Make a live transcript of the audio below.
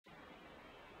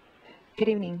Good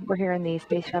evening. We're here in the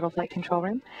Space Shuttle Flight Control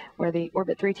Room, where the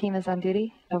Orbit 3 team is on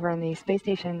duty. Over in the Space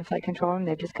Station Flight Control Room,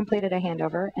 they've just completed a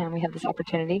handover, and we have this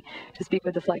opportunity to speak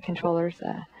with the flight controllers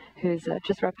who's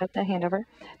just wrapped up that handover.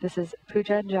 This is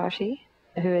Pooja Joshi,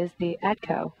 who is the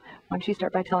ADCO. Why don't you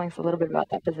start by telling us a little bit about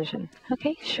that position?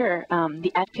 Okay, sure.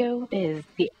 The ADCO is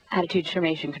the Attitude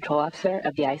Determination Control Officer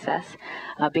of the ISS.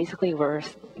 Basically, we're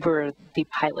the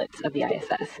pilots of the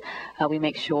ISS. We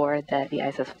make sure that the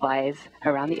ISS flies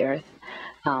around the Earth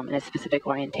in a specific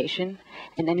orientation,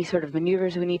 and any sort of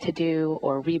maneuvers we need to do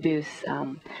or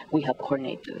reboosts, we help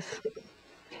coordinate those.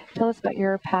 Tell us about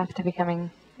your path to becoming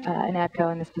an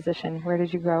ADCO in this position. Where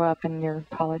did you grow up in your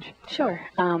college? Sure.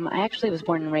 I actually was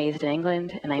born and raised in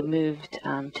England, and I moved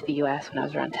to the U.S. when I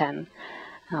was around 10.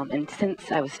 And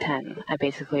since I was 10, I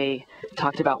basically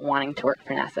talked about wanting to work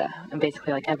for NASA. I'm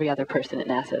basically like every other person at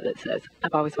NASA that says,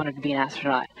 I've always wanted to be an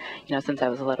astronaut, since I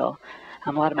was little.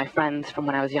 A lot of my friends from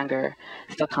when I was younger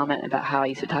still comment about how I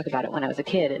used to talk about it when I was a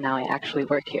kid, and now I actually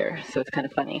work here, so it's kind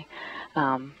of funny.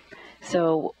 When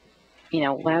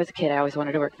I was a kid, I always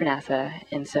wanted to work for NASA,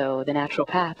 and so the natural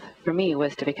path for me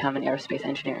was to become an aerospace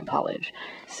engineering college.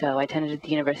 So I attended the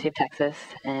University of Texas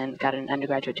and got an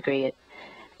undergraduate degree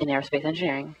in aerospace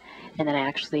engineering, and then I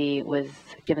actually was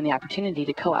given the opportunity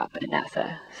to co-op at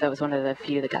NASA. So I was one of the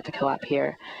few that got to co-op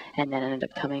here, and then ended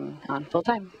up coming on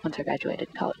full-time once I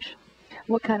graduated college.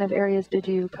 What kind of areas did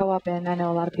you co-op in? I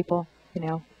know a lot of people,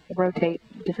 rotate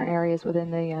different areas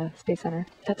within the Space Center.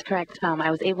 That's correct.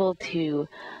 I was able to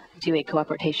do a co-op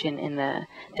rotation in the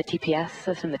TPS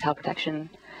system, the tile protection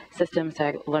system, so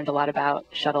I learned a lot about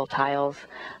shuttle tiles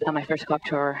on my first co-op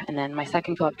tour, and then my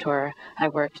second co-op tour, I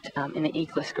worked in the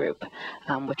ECLIS group,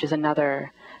 which is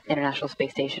another International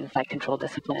Space Station flight control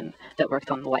discipline that works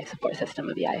on the life support system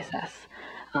of the ISS.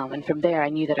 And from there, I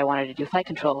knew that I wanted to do flight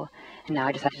control, and now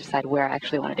I just had to decide where I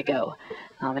actually wanted to go.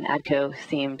 And ADCO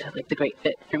seemed like the great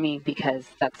fit for me because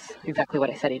that's exactly what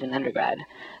I studied in undergrad,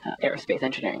 aerospace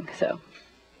engineering. So,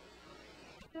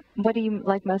 what do you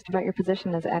like most about your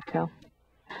position as ADCO?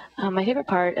 My favorite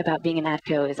part about being an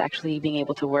ADCO is actually being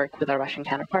able to work with our Russian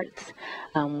counterparts.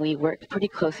 We work pretty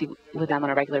closely with them on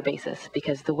a regular basis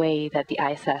because the way that the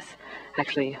ISS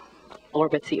actually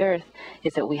orbits the Earth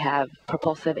is that we have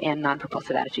propulsive and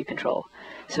non-propulsive attitude control.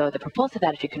 So the propulsive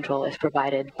attitude control is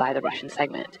provided by the Russian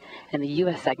segment, and the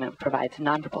U.S. segment provides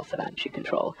non-propulsive attitude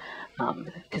control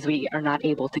because we are not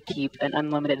able to keep an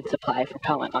unlimited supply of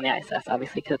propellant on the ISS,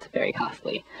 obviously, because it's very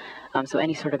costly. So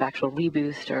any sort of actual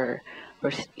reboost or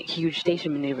huge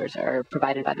station maneuvers are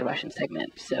provided by the Russian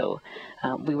segment. So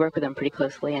we work with them pretty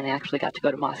closely, and I actually got to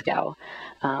go to Moscow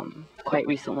quite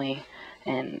recently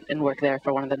and work there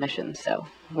for one of the missions. So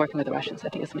working with the Russians, I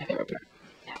think, is my favorite part.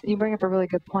 You bring up a really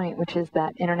good point, which is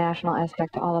that international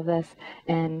aspect to all of this,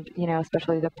 and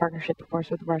especially the partnership, of course,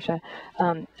 with Russia.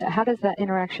 How does that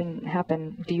interaction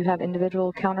happen? Do you have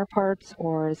individual counterparts,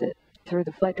 or is it through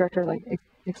the flight director?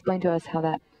 Explain to us how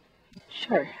that.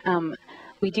 Sure.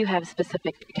 We do have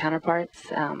specific counterparts.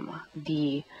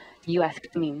 The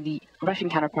Russian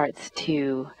counterparts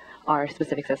to our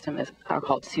specific system are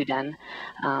called Suden,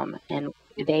 and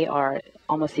they are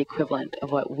almost the equivalent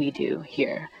of what we do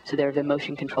here. So they're the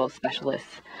motion control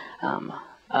specialists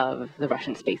of the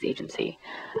Russian Space Agency.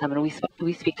 And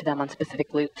we speak to them on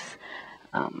specific loops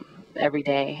every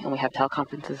day, and we have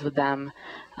teleconferences with them,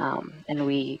 and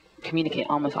we communicate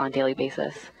almost on a daily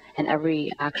basis. And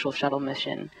every actual shuttle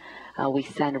mission, we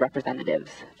send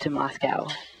representatives to Moscow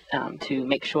to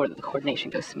make sure that the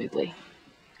coordination goes smoothly.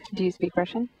 Do you speak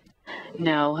Russian?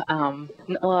 No.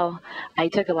 Well, I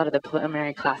took a lot of the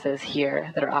preliminary classes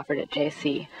here that are offered at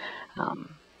JSC,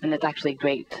 and it's actually a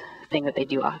great thing that they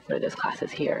do offer those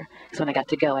classes here. So when I got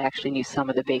to go, I actually knew some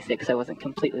of the basics. I wasn't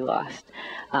completely lost,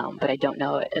 but I don't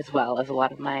know it as well as a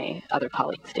lot of my other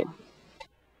colleagues do.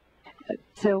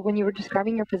 So when you were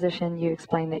describing your position, you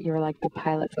explained that you were like the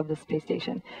pilots of the space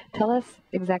station. Tell us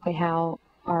exactly how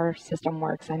our system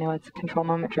works. I know it's control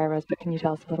moment gyros, but can you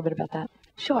tell us a little bit about that?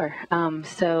 Sure.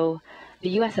 So the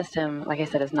U.S. system, like I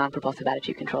said, is non-propulsive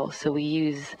attitude control. So we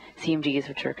use CMGs,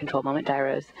 which are control moment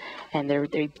gyros, and they're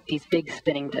these big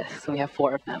spinning disks, and we have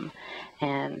 4 of them.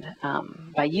 And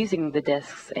by using the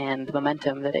disks and the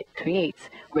momentum that it creates,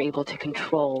 we're able to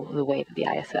control the way that the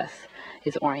ISS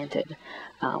is oriented.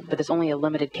 But there's only a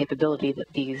limited capability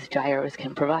that these gyros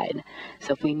can provide.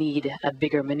 So if we need a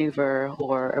bigger maneuver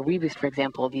or a reboost, for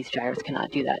example, these gyros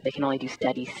cannot do that. They can only do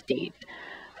steady state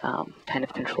kind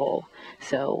of control.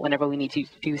 So whenever we need to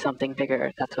do something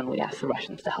bigger, that's when we ask the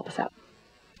Russians to help us out.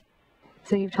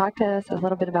 So you've talked to us a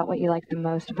little bit about what you like the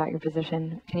most about your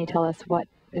position. Can you tell us what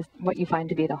you find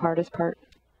to be the hardest part?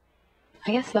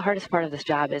 I guess the hardest part of this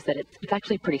job is that it's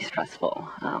actually pretty stressful.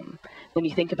 When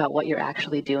you think about what you're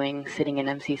actually doing, sitting in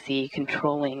MCC,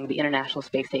 controlling the International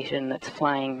Space Station that's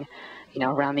flying,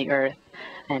 around the Earth,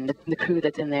 and the crew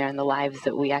that's in there, and the lives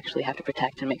that we actually have to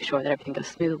protect and make sure that everything goes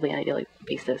smoothly on a daily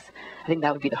basis, I think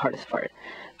that would be the hardest part.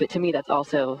 But to me, that's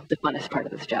also the funnest part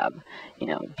of this job.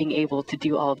 Being able to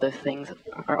do all of those things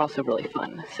are also really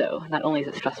fun. So not only is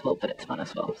it stressful, but it's fun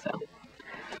as well.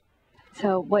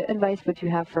 So what advice would you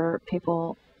have for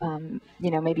people,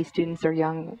 maybe students or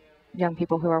young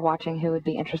people who are watching who would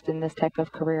be interested in this type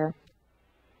of career?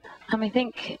 I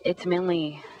think it's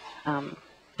mainly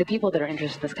the people that are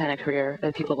interested in this kind of career are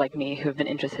the people like me who have been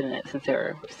interested in it since they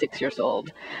were 6 years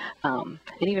old. And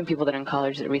even people that are in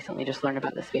college that recently just learned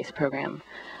about the space program.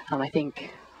 I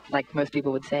think, like most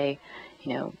people would say,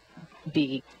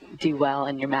 do well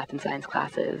in your math and science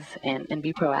classes and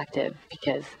be proactive,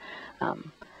 because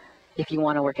if you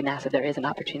want to work at NASA, there is an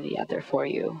opportunity out there for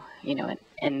you,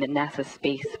 and the NASA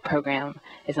space program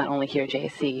is not only here at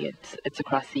JSC, it's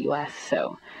across the U.S.,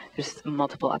 so there's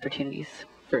multiple opportunities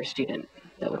for a student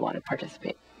that would want to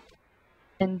participate.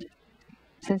 And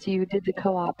since you did the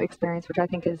co-op experience, which I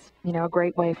think is, a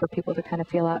great way for people to kind of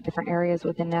feel out different areas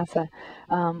within NASA,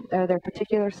 are there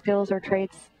particular skills or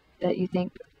traits that you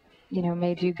think,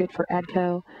 made you good for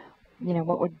ADCO?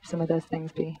 What would some of those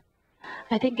things be?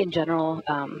 I think in general,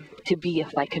 to be a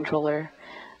flight controller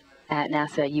at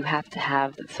NASA, you have to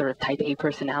have that sort of type A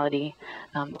personality,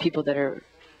 people that are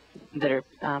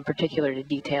particular to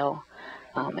detail,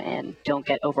 and don't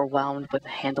get overwhelmed with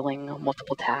handling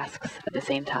multiple tasks at the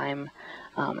same time,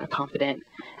 are confident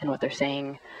in what they're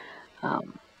saying.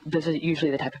 Those are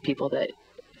usually the type of people that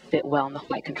fit well in the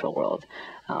flight control world.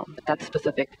 That's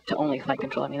specific to only flight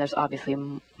control. There's obviously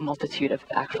a multitude of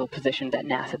actual positions at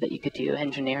NASA that you could do,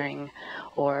 engineering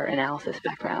or analysis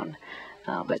background.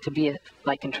 But to be a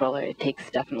flight controller, it takes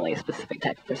definitely a specific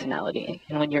type of personality.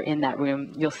 And when you're in that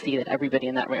room, you'll see that everybody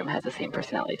in that room has the same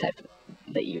personality type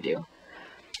that you do.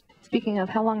 Speaking of,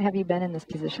 how long have you been in this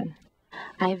position?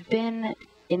 I've been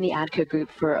in the ADCO group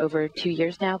for over 2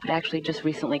 years now, but actually just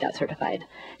recently got certified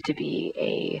to be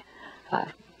a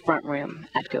front room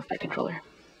ADCO flight controller.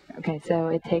 Okay, so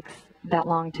it takes that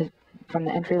long from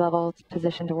the entry-level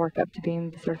position to work up to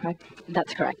being certified?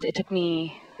 That's correct. It took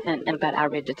me, and about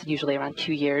average, it's usually around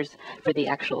 2 years for the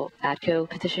actual ADCO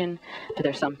position, but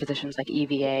there's some positions like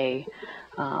EVA,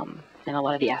 and a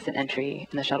lot of the asset entry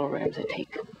in the shuttle rooms that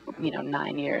take,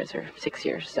 9 years or 6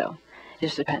 years. So it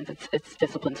just depends. It's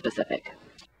discipline specific.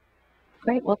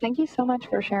 Great. Well, thank you so much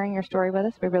for sharing your story with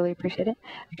us. We really appreciate it.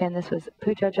 Again, this was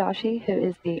Pooja Joshi, who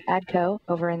is the ADCO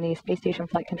over in the Space Station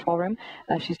Flight Control Room.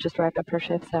 She's just wrapped up her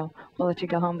shift, so we'll let you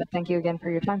go home, but thank you again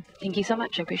for your time. Thank you so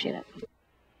much. I appreciate it.